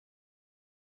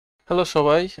Hello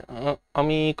সবাই।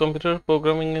 আমি computer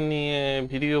programming নিয়ে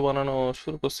ভিডিও বানানো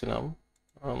শুরু করছিলাম।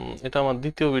 এটা আমার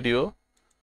দ্বিতীয় ভিডিও।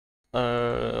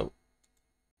 আর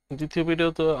দ্বিতীয় ভিডিও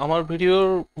তো আমার ভিডিওর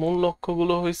মূল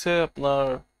লক্ষ্যগুলো হয়েছে আপনার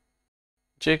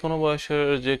যে কোনো বয়সের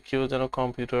যে কেউ যেন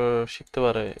কম্পিউটার শিখতে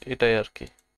পারে, এটাই আর কি।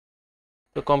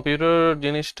 তো কম্পিউটার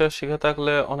জিনিসটা শিখে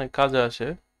থাকলে অনেক কাজে আসে।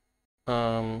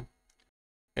 আম,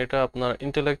 এটা আপনার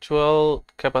ইন্টেলেকচুয়াল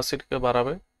ক্যাপাসিটিকে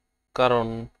বাড়াবে, কারণ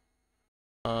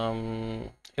আম,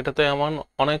 এটাতে এমন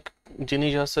অনেক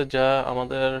জিনিস আছে যা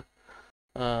আমাদের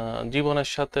জীবনের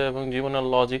সাথে এবং জীবনের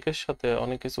লজিকের সাথে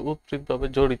অনেক কিছু ওতপ্রোতভাবে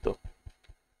জড়িত।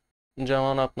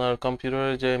 যেমন আপনার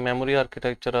কম্পিউটারের যে মেমোরি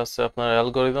আর্কিটেকচার আছে, আপনার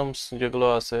অ্যালগোরিদমস যেগুলো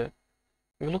আছে,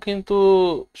 এগুলো কিন্তু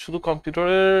শুধু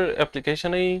কম্পিউটারের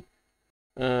অ্যাপ্লিকেশনেই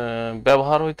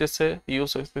ব্যবহার হইতেছে,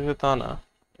 ইউজ হইতেছে তা না।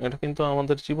 এটা কিন্তু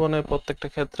আমাদের জীবনের প্রত্যেকটা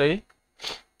ক্ষেত্রেই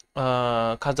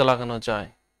কাজে লাগানো যায়।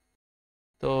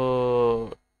 তো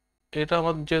এটা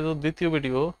আমার যেহেতু দ্বিতীয়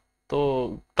ভিডিও, তো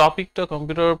টপিকটা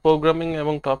কম্পিউটার প্রোগ্রামিং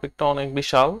এবং টপিকটা অনেক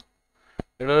বিশাল।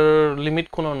 এটার লিমিট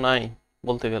কোনো নাই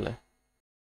বলতে গেলে।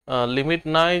 লিমিট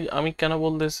নাই আমি কেন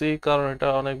বলতেছি, কারণ এটা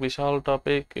অনেক বিশাল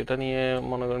টপিক। এটা নিয়ে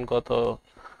মনে করেন গত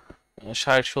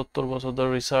 60-70 বছর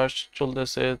ধরে রিসার্চ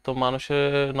চলতেছে। তো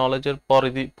মানুষের নলেজের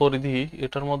পরিধি পরিধি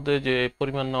এটার মধ্যে যে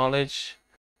পরিমাণ নলেজ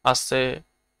আছে,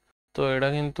 তো এটা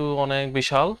কিন্তু অনেক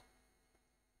বিশাল।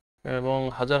 এবং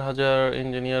হাজার হাজার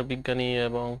ইঞ্জিনিয়ার, বিজ্ঞানী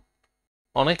এবং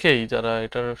অনেকেই যারা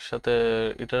এটার সাথে,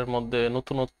 এটার মধ্যে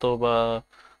নতুনত্ব বা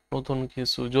নতুন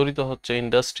কিছু জড়িত হচ্ছে,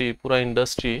 ইন্ডাস্ট্রি, পুরো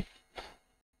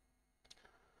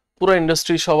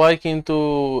ইন্ডাস্ট্রি সবাই কিন্তু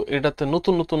এটাতে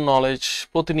নতুন নতুন নলেজ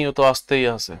প্রতিনিয়ত আসতেই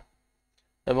আছে।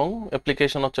 এবং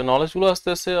অ্যাপ্লিকেশন হচ্ছে, নলেজগুলো আসতে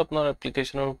আসতে আপনার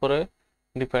অ্যাপ্লিকেশনের উপরে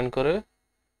ডিপেন্ড করে।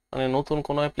 মানে নতুন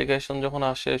কোনো অ্যাপ্লিকেশন যখন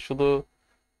আসে, শুধু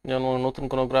যেমন নতুন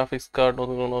কোনো গ্রাফিক্স কার্ড,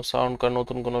 নতুন কোনো সাউন্ড কার্ড,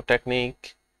 নতুন কোনো টেকনিক,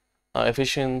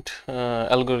 এফিশিয়েন্ট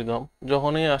অ্যালগোরিদম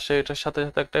যখনই আসে, এটার সাথে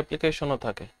সাথে একটা অ্যাপ্লিকেশনও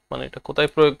থাকে, মানে এটা কোথায়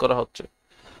প্রয়োগ করা হচ্ছে।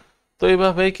 তো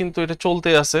এইভাবেই কিন্তু এটা চলতে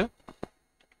আছে।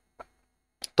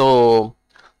 তো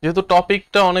যেহেতু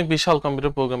টপিকটা অনেক বিশাল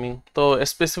কম্পিউটার প্রোগ্রামিং, তো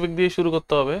স্পেসিফিক দিয়ে শুরু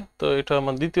করতে হবে। তো এটা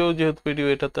আমার দ্বিতীয় যেহেতু ভিডিও,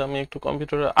 এটাতে আমি একটু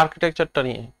কম্পিউটারের আর্কিটেকচারটা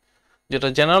নিয়ে, যেটা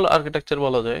জেনারেল আর্কিটেকচার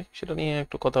বলা যায়, সেটা নিয়ে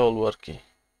একটু কথা বলবো আর কি।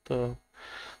 তো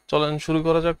চলেন শুরু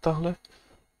করা যাক তাহলে।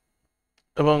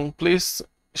 এবং please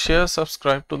share,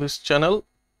 subscribe to this channel.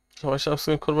 সবাই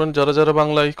সাবস্ক্রাইব করবেন যারা যারা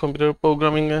বাংলায় কম্পিউটার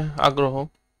প্রোগ্রামিং এ আগ্রহ।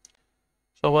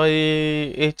 সবাই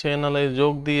এই চ্যানেলে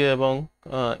যোগ দিয়ে এবং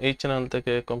এই চ্যানেল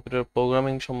থেকে কম্পিউটার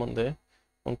প্রোগ্রামিং সম্বন্ধে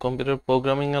এবং কম্পিউটার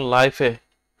প্রোগ্রামিং এর লাইফে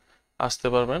আসতে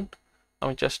পারবেন।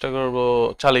 আমি চেষ্টা করব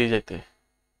চালিয়ে যেতে,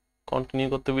 কন্টিনিউ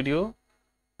করতে ভিডিও।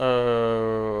 আর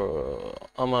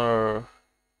আমার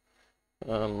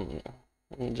আম,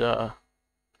 যা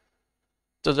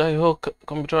তো যাই হোক,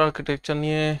 কম্পিউটার আর্কিটেকচার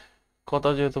নিয়ে কথা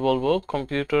যেহেতু বলবো,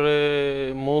 কম্পিউটারে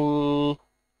মূল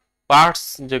পার্টস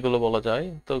যেগুলো বলা যায়,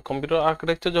 তো কম্পিউটার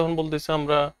আর্কিটেকচার যখন বলতেছি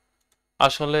আমরা,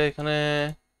 আসলে এখানে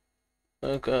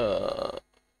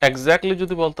এক্স্যাক্টলি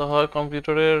যদি বলতে হয়,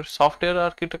 কম্পিউটারের সফটওয়্যার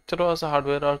আর্কিটেকচারও আছে,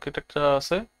 হার্ডওয়্যার আর্কিটেকচার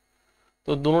আছে।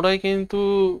 তো দুটোটাই কিন্তু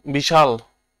বিশাল,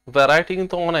 ভ্যারাইটি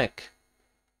কিন্তু অনেক।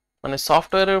 মানে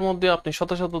সফটওয়্যারের মধ্যে আপনি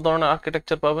শত শত ধরনের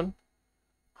আর্কিটেকচার পাবেন,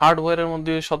 হার্ডওয়্যারের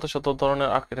মধ্যে শত শত ধরনের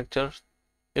আর্কিটেকচার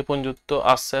এ পর্যন্ত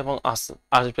আসছে এবং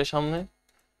আসবে সামনে।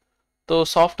 তো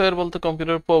সফটওয়্যার বলতে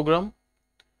কম্পিউটার প্রোগ্রাম,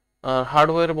 আর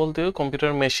হার্ডওয়্যার বলতে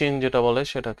কম্পিউটার মেশিন যেটা বলে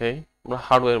সেটাকেই আমরা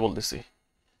হার্ডওয়্যার বলতেছি।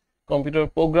 কম্পিউটার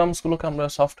প্রোগ্রামস গুলোকে আমরা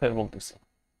সফটওয়্যার বলতেছি।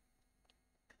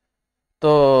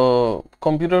 তো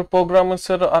কম্পিউটার প্রোগ্রামস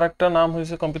এর আরেকটা নাম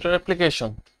হয়েছে কম্পিউটার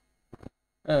অ্যাপ্লিকেশন।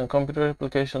 হ্যাঁ, কম্পিউটার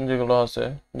অ্যাপ্লিকেশন যেগুলো আছে,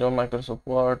 যেমন Microsoft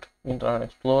word, internet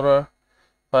explorer,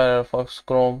 Firefox,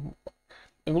 Chrome,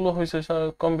 এগুলো হয়েছে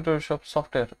কম্পিউটার সব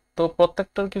সফটওয়্যার। তো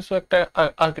প্রত্যেকটার কিছু একটা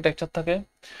আর্কিটেকচার থাকে।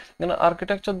 এখানে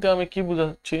আর্কিটেকচার দিয়ে আমি কি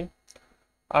বুঝাচ্ছি,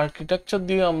 আর্কিটেকচার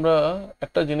দিয়ে আমরা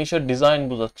একটা জিনিসের ডিজাইন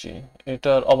বুঝাচ্ছি,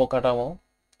 এটার অবকাঠামো।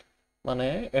 মানে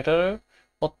এটার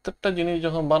প্রত্যেকটা জিনিস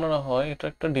যখন বানানো হয়, এটা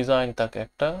একটা ডিজাইন থাকে,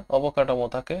 একটা অবকাঠামো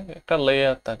থাকে, একটা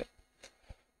লেয়ার থাকে,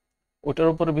 ওটার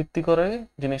উপরে ভিত্তি করে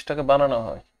জিনিসটাকে বানানো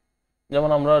হয়। যেমন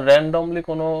আমরা র্যান্ডমলি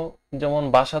কোনো, যেমন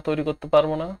বাসা তৈরি করতে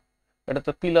পারবো না,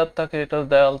 এটাতে পিলার থাকে, এটার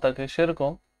দেয়াল থাকে,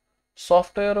 সেরকম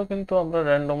সফটওয়্যারও কিন্তু আমরা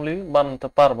র্যান্ডমলি বানাতে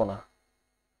পারবো না।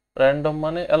 র্যান্ডম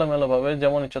মানে এলোমেলো ভাবে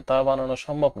যেমন ইচ্ছা তা বানানো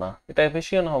সম্ভব না, এটা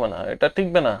এফিসিয়েন্ট হবে না, এটা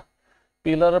টিকবে না।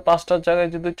 পিলারের 5টার জায়গায়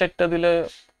যদি 4টা দিলে,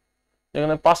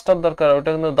 যেখানে 5টার দরকার, ওটা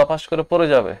কিন্তু দপাস করে পড়ে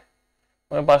যাবে।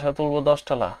 আমি বাসা তুলবো 10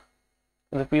 তলা,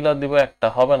 কিন্তু পিলার দিব একটা,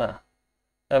 হবে না।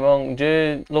 এবং যে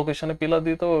লোকেশনে পিলার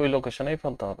দিতে হবে, ওই লোকেশনেই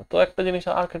ফেলতে হবে। তো একটা জিনিস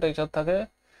আর্কিটেকচার থাকে,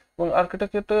 এবং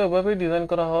আর্কিটেকচারটা এভাবেই ডিজাইন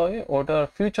করা হয়, ওটার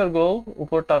ফিউচার গোল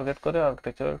উপর টার্গেট করে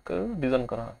আর্কিটেকচারকে ডিজাইন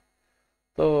করা হয়।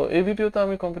 তো তো এই ভিডিওতে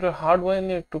আমি কম্পিউটার হার্ডওয়্যার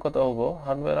নিয়ে একটু কথা বলবো,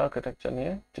 হার্ডওয়্যার আর্কিটেকচার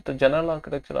নিয়ে, যেটা জেনারেল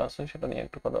আর্কিটেকচার আছে সেটা নিয়ে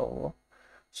একটু কথা বলবো।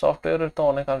 সফটওয়্যারের তো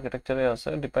অনেক আর্কিটেকচারই আছে,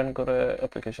 ডিপেন্ড করে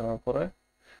অ্যাপ্লিকেশনের উপরে।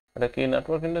 এটা কি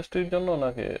নেটওয়ার্ক ইন্ডাস্ট্রির জন্য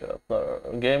নাকি আপনার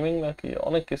গেমিং নাকি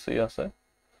অনেক কিছুই আছে।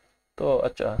 তো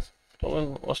আচ্ছা, চলুন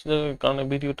অসুবিধার কারণে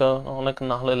ভিডিওটা অনেক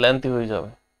না হলে লেন্থি হয়ে যাবে।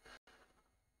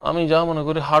 আমি যা মনে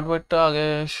করি হার্ডওয়্যারটা আগে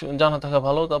জানা থাকা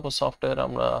ভালো, তারপর সফটওয়্যার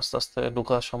আমরা আস্তে আস্তে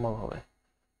ঢোকা সম্ভব হবে।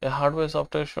 এই হার্ডওয়্যার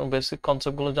সফটওয়্যার বেসিক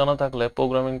কনসেপ্টগুলো জানা থাকলে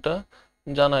প্রোগ্রামিংটা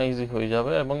জানা ইজি হয়ে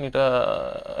যাবে এবং এটা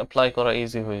অ্যাপ্লাই করা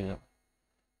ইজি হয়ে যাবে।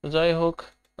 তো যাই হোক,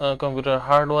 কম্পিউটার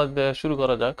হার্ডওয়্যার দিয়ে শুরু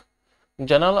করা যাক।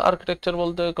 জেনারেল আর্কিটেকচার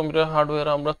বলতে কম্পিউটার হার্ডওয়্যার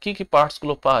আমরা কি কি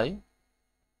পার্টসগুলো পাই।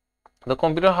 তো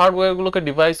কম্পিউটার হার্ডওয়্যারগুলোকে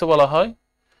ডিভাইসও বলা হয়।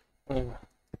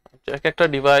 এক একটা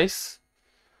ডিভাইস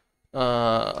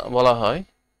বলা হয়।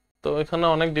 তো এখানে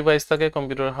অনেক ডিভাইস থাকে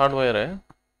কম্পিউটার হার্ডওয়্যারে।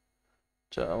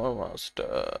 আচ্ছা, আমার মাউসটা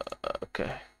ওকে,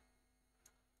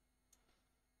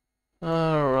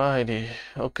 অলরাইটি,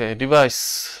 ওকে, ডিভাইস।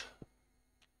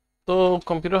 তো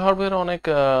কম্পিউটার হার্ডওয়্যারে অনেক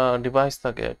ডিভাইস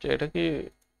থাকে। আচ্ছা, এটা কি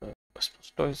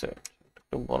স্পষ্ট হয়েছে?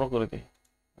 একটু বড় করে দিই,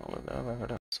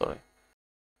 সরি।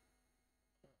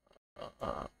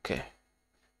 ওকে,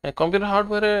 কম্পিউটার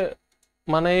হার্ডওয়্যারে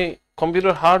মানে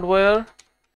কম্পিউটার হার্ডওয়্যার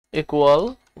ইকুয়াল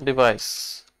ডিভাইস,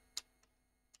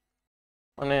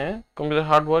 মানে কম্পিউটার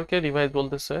হার্ডওয়্যারকে ডিভাইস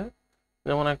বলতেছে।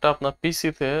 যেমন একটা আপনার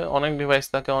পিসিতে অনেক ডিভাইস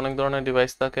থাকে, অনেক ধরনের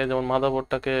ডিভাইস থাকে, যেমন মাদারবোর্ড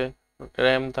থাকে,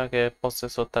 র্যাম থাকে,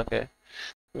 প্রসেসর থাকে,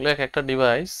 এগুলো এক একটা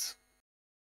ডিভাইস।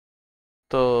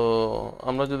 তো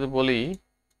আমরা যদি বলি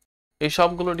এই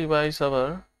সবগুলো ডিভাইস আবার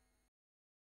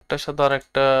একটার সাথে আর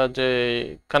একটা যে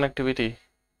কানেক্টিভিটি,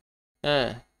 হ্যাঁ,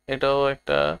 এটাও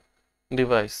একটা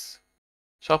ডিভাইস।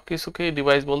 সব কিছুকেই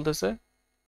ডিভাইস বলতেছে,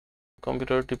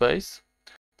 কম্পিউটার ডিভাইস।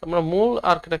 আমরা মূল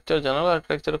আর্কিটেকচার, জেনারেল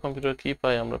আর্কিটেকচার কম্পিউটার কি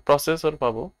পাই? আমরা প্রসেসর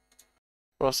পাবো।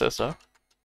 প্রসেসর,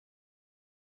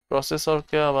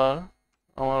 প্রসেসরকে আবার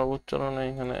আমার উচ্চারণে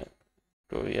এখানে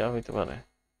একটু ইয়া হইতে পারে,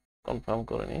 কনফার্ম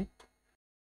করে নিই।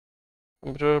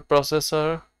 কম্পিউটার প্রসেসর,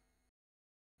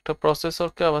 একটা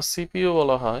প্রসেসরকে আবার সিপিইউ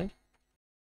বলা হয়।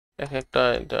 এক একটা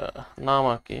এটা নাম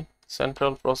আর কি।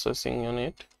 Central processing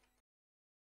unit,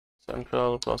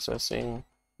 central processing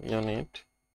unit.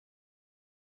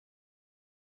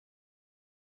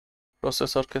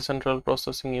 প্রসেসরকে central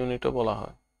processing ইউনিটও বলা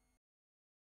হয়।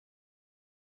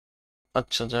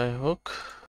 আচ্ছা, যাই হোক,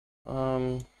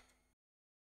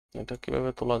 এটা কিভাবে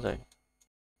তোলা যায়?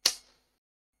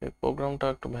 এই প্রোগ্রামটা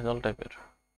একটু ভেজাল টাইপের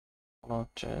মনে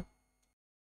হচ্ছে।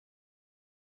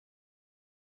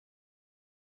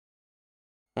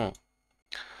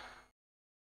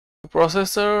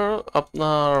 প্রসেসর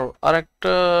আপনার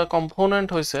আরেকটা কম্পোনেন্ট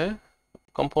হয়েছে,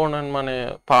 কম্পোনেন্ট মানে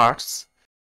পার্টস।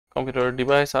 কম্পিউটার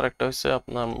ডিভাইস আরেকটা হচ্ছে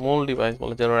আপনার মূল ডিভাইস,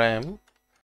 বলে যে র্যাম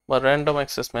বা র্যান্ডম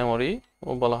অ্যাক্সেস মেমোরি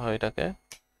বলা হয় এটাকে।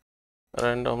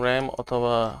 র্যান্ডম র্যাম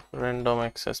অথবা র্যান্ডম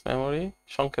অ্যাক্সেস মেমোরি,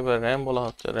 সংক্ষেপে র্যাম বলা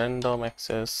হচ্ছে, র্যান্ডম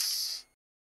অ্যাক্সেস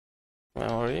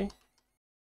মেমোরি।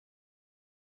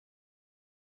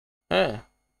 হ্যাঁ,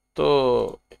 তো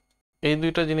এই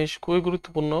দুইটা জিনিস খুবই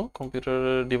গুরুত্বপূর্ণ কম্পিউটার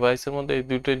ডিভাইসের মধ্যে। এই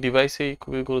দুইটা ডিভাইসেই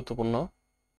খুবই গুরুত্বপূর্ণ,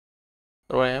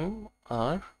 র্যাম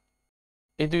আর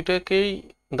এই দুইটাকেই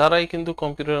দ্বারাই কিন্তু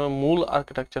কম্পিউটারের মূল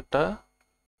আর্কিটেকচারটা,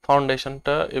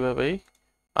 ফাউন্ডেশনটা এভাবেই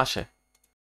আসে।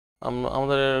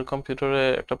 আমাদের কম্পিউটারে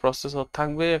একটা প্রসেসর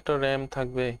থাকবে, একটা র্যাম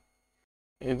থাকবে,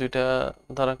 এই দুইটা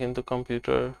দ্বারা কিন্তু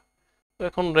কম্পিউটার।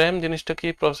 এখন র্যাম জিনিসটা কি,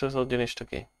 প্রসেসর জিনিসটা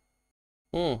কি?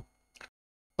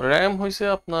 র্যাম হইছে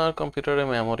আপনার কম্পিউটারে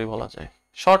মেমোরি বলা যায়,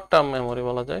 শর্ট টার্ম মেমোরি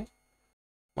বলা যায়।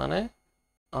 মানে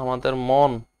আমাদের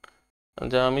মন,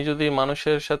 যে আমি যদি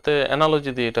মানুষের সাথে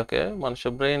অ্যানালজি দিই এটাকে,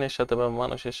 মানুষের ব্রেইনের সাথে বা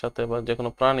মানুষের সাথে বা যে কোনো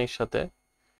প্রাণীর সাথে,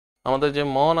 আমাদের যে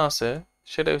মন আছে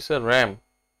সেটা হচ্ছে র্যাম।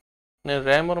 মানে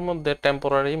র্যামের মধ্যে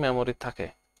টেম্পোরারি মেমোরি থাকে।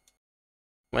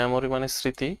 মেমোরি মানে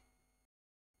স্মৃতি,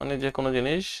 মানে যে কোনো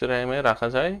জিনিস র্যামে রাখা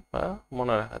যায় বা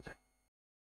মনে রাখা যায়।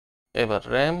 এবার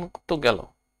র্যাম তো গেল,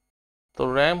 তো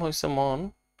র্যাম হচ্ছে মন।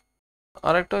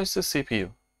 আরেকটা হচ্ছে সিপিইউ।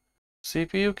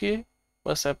 সিপিইউ কি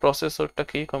বা প্রসেসরটা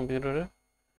কি কম্পিউটারের?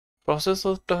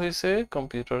 প্রসেসরটা হয়েছে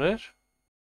কম্পিউটারের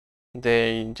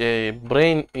যে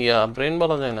ব্রেইন, ব্রেইন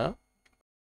বলা যায় না,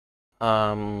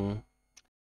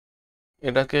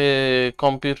 এটাকে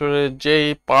কম্পিউটারের যেই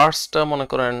পার্টসটা মনে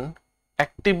করেন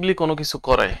অ্যাক্টিভলি কোনো কিছু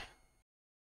করে।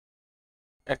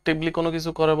 অ্যাক্টিভলি কোনো কিছু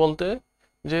করে বলতে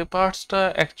যে পার্টসটা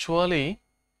অ্যাকচুয়ালি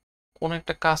কোনো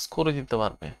একটা কাজ করে দিতে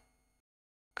পারবে।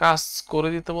 কাজ করে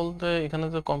দিতে বলতে এখানে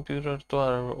তো কম্পিউটার তো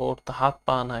আর, ওর তো হাত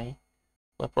পা নাই।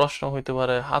 প্রশ্ন হইতে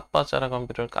পারে হাত পা ছাড়া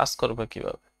কম্পিউটার কাজ করবে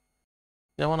কিভাবে?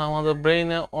 যেমন আমাদের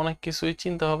ব্রেইনে অনেক কিছুই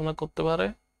চিন্তা ভাবনা করতে পারে,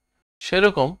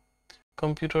 সেরকম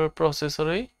কম্পিউটার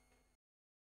প্রসেসরেই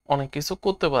অনেক কিছু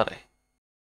করতে পারে।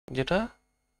 যেটা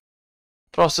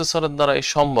প্রসেসরের দ্বারাই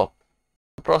সম্ভব।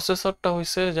 প্রসেসরটা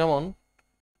হইছে যেমন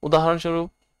উদাহরণস্বরূপ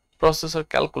প্রসেসর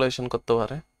ক্যালকুলেশন করতে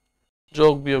পারে,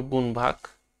 যোগ বিয়োগ গুণ ভাগ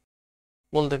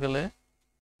বলতে গেলে।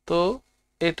 তো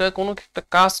এটা কোনো একটা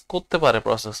কাজ করতে পারে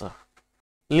প্রসেসর,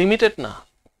 লিমিটেড না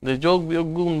যে যোগ বিয়োগ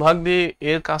গুণ ভাগ দিয়ে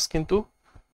এর কাজ, কিন্তু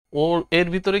এর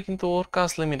ভিতরে কিন্তু ওর কাজ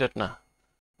লিমিটেড না,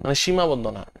 মানে সীমাবদ্ধ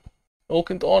না, ও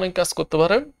কিন্তু অনেক কাজ করতে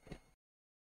পারে।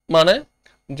 মানে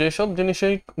যেসব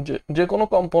জিনিসেই যে কোনো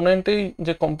কম্পোনেন্টেই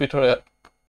যে কম্পিউটারে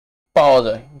পাওয়া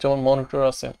যায়, যেমন মনিটর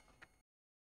আছে,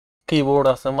 কিবোর্ড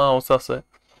আছে, মাউস আছে,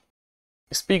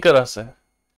 স্পিকার আছে,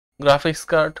 গ্রাফিক্স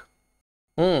কার্ড,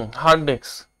 হার্ড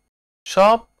ডিস্ক,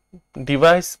 সব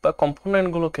ডিভাইস বা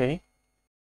কম্পোনেন্টগুলোকেই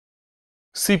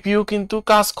সিপিইউ কিন্তু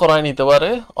কাজ করায় নিতে পারে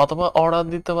অথবা অর্ডার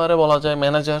দিতে পারে, বলা যায়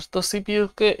ম্যানেজার। তো সিপিইউ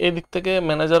কে এদিক থেকে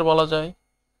ম্যানেজার বলা যায়,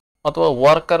 অথবা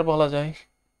ওয়ার্কার বলা যায়,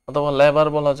 অথবা লেবার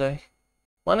বলা যায়।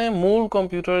 মানে মূল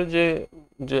কম্পিউটারের যে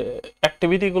যে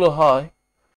অ্যাক্টিভিটিগুলো হয়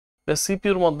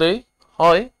সিপিইউর মধ্যেই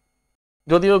হয়,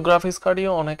 যদিও গ্রাফিক্স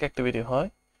কার্ডেও অনেক অ্যাক্টিভিটি হয়,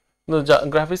 কিন্তু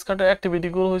গ্রাফিক্স কার্ডের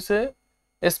অ্যাক্টিভিটিগুলো হচ্ছে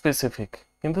স্পেসিফিক,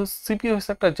 কিন্তু সিপিইউ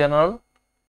হচ্ছে একটা জেনারেল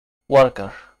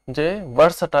ওয়ার্কার, যে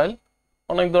ভার্সাটাইল,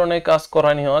 অনেক ধরনের কাজ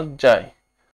করা নেওয়া যায়।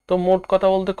 তো মোট কথা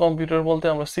বলতে কম্পিউটার বলতে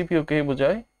আমরা সিপিইউ কে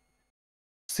বোঝাই,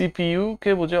 সিপিইউ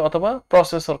কে বোঝাই অথবা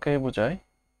প্রসেসর কে বোঝাই।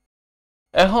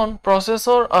 এখন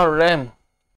প্রসেসর আর র্যাম,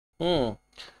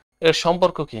 এর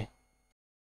সম্পর্ক কি?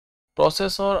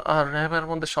 প্রসেসর আর র্যামের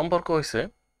মধ্যে সম্পর্ক হইছে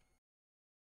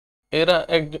এরা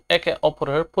একে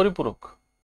অপরের পরিপূরক।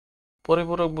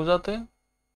 পরিপূরক বোঝাতে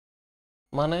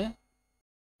মানে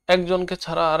একজনকে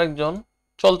ছাড়া আরেকজন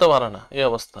চলতে পারে না, এই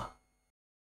অবস্থা।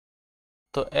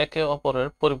 তো একে অপরের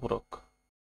পরিপূরক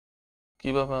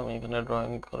কিভাবে আমি এখানে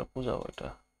ড্রয়িং করে বুঝাবো এটা,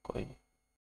 কই,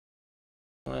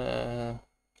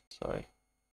 সরি,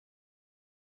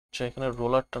 এখানে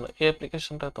রোলারটা, এই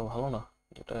অ্যাপ্লিকেশনটা তো ভালো না,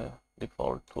 এটা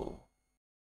default tool,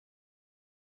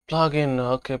 plug in,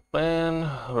 okay, pen,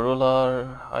 roller,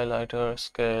 highlighter,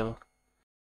 scale,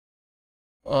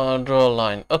 draw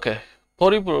line, ওকে।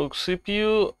 পরিপূরক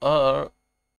সিপিইউ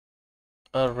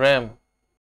আর র্যাম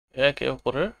একে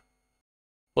অপরের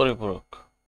পরিপূরক,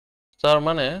 তার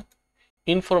মানে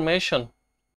ইনফরমেশন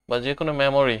বা যে কোনো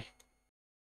মেমোরি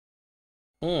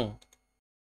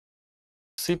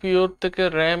সিপিইউর থেকে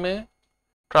র্যামে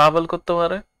ট্রাভেল করতে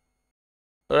পারে,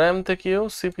 র্যাম থেকেও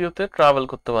সিপিইউতে ট্রাভেল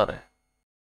করতে পারে।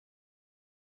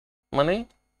 মানে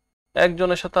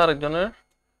একজনের সাথে আরেকজনের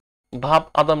ভাব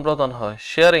আদান প্রদান হয়,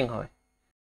 শেয়ারিং হয়,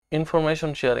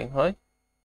 ইনফরমেশন শেয়ারিং হয়।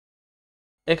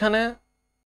 এখানে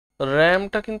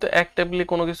র্যামটা কিন্তু অ্যাক্টিভলি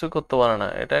কোনো কিছু করতে পারে না,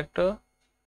 এটা একটা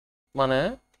মানে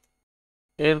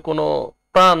এর কোনো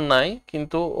প্রাণ নাই,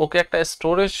 কিন্তু ওকে একটা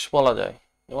স্টোরেজ বলা যায়।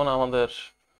 যেমন আমাদের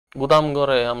গুদাম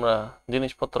ঘরে আমরা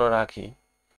জিনিসপত্র রাখি,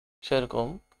 সেরকম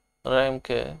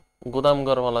র্যামকে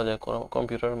গুদামঘর বলা যায়,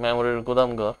 কম্পিউটার মেমোরির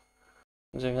গুদামঘর,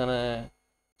 যেখানে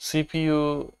সিপিইউ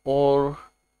ওর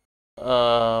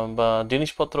বা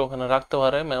জিনিসপত্র ওখানে রাখতে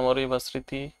পারে, মেমোরি বা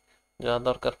স্মৃতি যা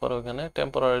দরকার পড়ে ওখানে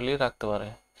টেম্পোরারিলি রাখতে পারে।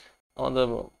 আমাদের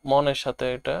মনের সাথে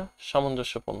এটা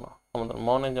সামঞ্জস্যপূর্ণ। আমাদের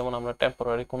মনে যেমন আমরা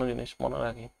টেম্পোরারি কোনো জিনিস মনে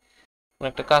রাখি,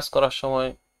 একটা কাজ করার সময়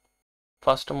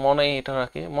ফার্স্ট মনেই এটা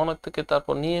রাখি, মনের থেকে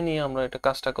তারপর নিয়ে নিয়ে আমরা এটা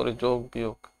কাজটা করি, যোগ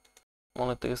বিয়োগ,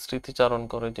 মনের থেকে স্মৃতিচারণ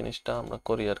করে জিনিসটা আমরা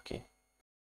করি আর কি।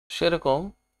 সেরকম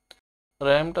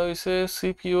র্যামটা হইছে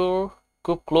সিপিইউর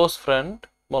খুব ক্লোজ ফ্রেন্ড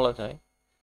বলা যায়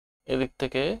এদিক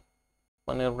থেকে।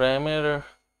 মানে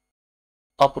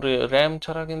র্যাম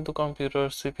ছাড়া কিন্তু কম্পিউটার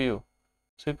সিপিইউ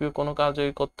কোনো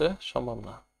কাজই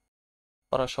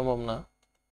করা সম্ভব না।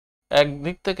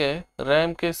 একদিক থেকে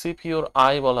র্যামকে সিপিইউর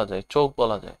আই বলা যায়, চোখ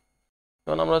বলা যায়।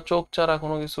 যেমন আমরা চোখ ছাড়া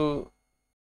কোনো কিছু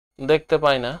দেখতে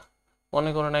পাই না। মনে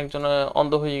করেন একজন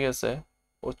অন্ধ হয়ে গেছে,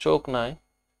 ওর চোখ নাই,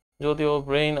 যদিও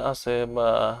ব্রেইন আছে বা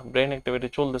ব্রেইন অ্যাক্টিভিটি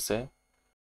চলতেছে,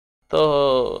 তো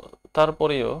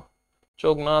তারপরেও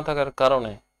চোখ না থাকার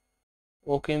কারণে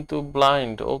ও কিন্তু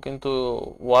ব্লাইন্ড, ও কিন্তু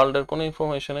ওয়ার্ল্ডের কোনো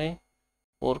ইনফরমেশনেই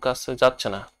ওর কাছে যাচ্ছে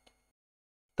না।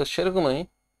 তো সেরকমই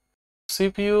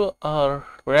সিপিইউ আর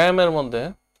র্যামের মধ্যে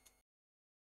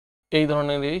এই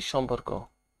ধরনেরই সম্পর্ক।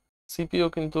 সিপিইউ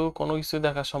কিন্তু কোনো কিছু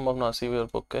দেখা সম্ভব না সিপিইউর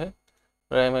পক্ষে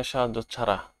র্যামের সাহায্য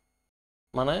ছাড়া।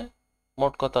 মানে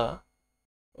মোট কথা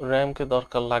র্যামকে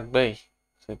দরকার লাগবেই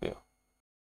সিপিইউ।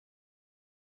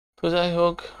 তো যাই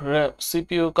হোক,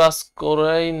 সিপিইউ কাজ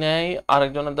করাই নেয়,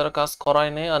 আরেকজনের দ্বারা কাজ করাই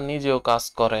নেয়, আর নিজেও কাজ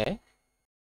করে।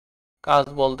 কাজ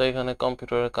বলতে এখানে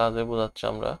কম্পিউটারের কাজে বোঝাচ্ছি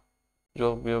আমরা,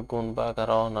 যোগ বিয়োগ গুণ ভাগ আর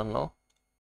অন্যান্য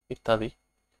ইত্যাদি।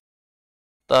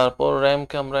 তারপর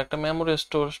র্যামকে আমরা একটা মেমোরি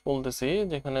স্টোরেজ বলতেছি,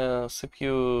 যেখানে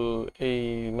সিপিইউ এই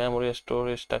মেমোরি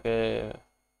স্টোরেজটাকে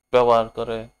ব্যবহার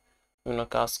করে বিভিন্ন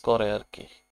কাজ করে আর কি।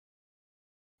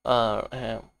 আর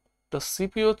হ্যাঁ, তো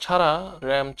সিপিইউ ছাড়া,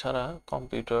 র্যাম ছাড়া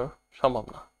কম্পিউটার সম্ভব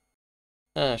না।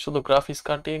 হ্যাঁ, শুধু গ্রাফিক্স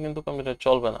কার্ড দিয়ে কিন্তু কম্পিউটার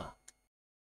চলবে না,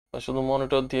 বা শুধু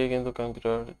মনিটর দিয়ে কিন্তু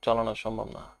কম্পিউটার চালানো সম্ভব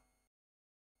না।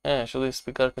 হ্যাঁ, শুধু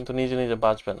স্পিকার কিন্তু নিজে নিজে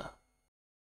বাজবে না,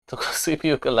 তো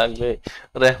সিপিইউ কে লাগবে,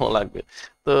 র্যামও লাগবে।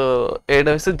 তো এটা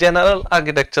হচ্ছে জেনারেল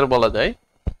আর্কিটেকচার বলা যায়।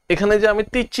 এখানে যে আমি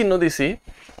তীর চিহ্ন দিছি,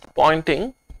 পয়েন্টিং,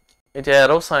 এই যে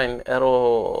অ্যারো সাইন, অ্যারো,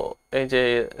 এই যে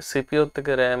সিপিইউ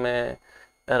থেকে র্যামে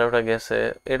অ্যারোটা গেছে,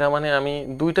 এটা মানে আমি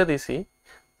দুইটা দিছি,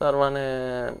 তার মানে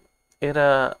এরা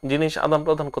জিনিস আদান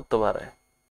প্রদান করতে পারে।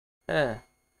 হ্যাঁ,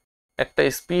 একটা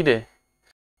স্পিডে,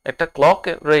 একটা ক্লক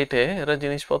রেটে এরা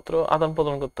জিনিসপত্র আদান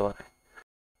প্রদান করতে পারে।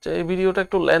 যে এই ভিডিওটা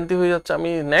একটু লেন্থি হয়ে যাচ্ছে,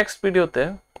 আমি নেক্সট ভিডিওতে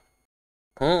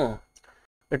হুম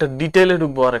এটা ডিটেইলে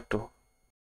ঢুকবো আর একটু,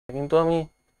 কিন্তু আমি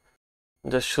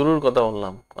যে শুরুর কথা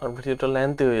বললাম, আর ভিডিওটা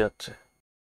লেন্থি হয়ে যাচ্ছে।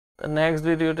 নেক্সট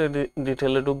ভিডিওতে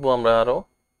ডিটেইলে ঢুকবো আমরা আরো।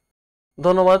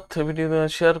 ধন্যবাদ, ভিডিও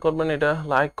শেয়ার করবেন, এটা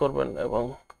লাইক করবেন, এবং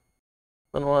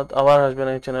ধন্যবাদ। আবার আসবেন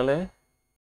এই চ্যানেলে,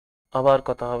 আবার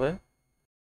কথা হবে,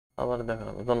 আবার দেখা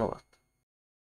হবে। ধন্যবাদ।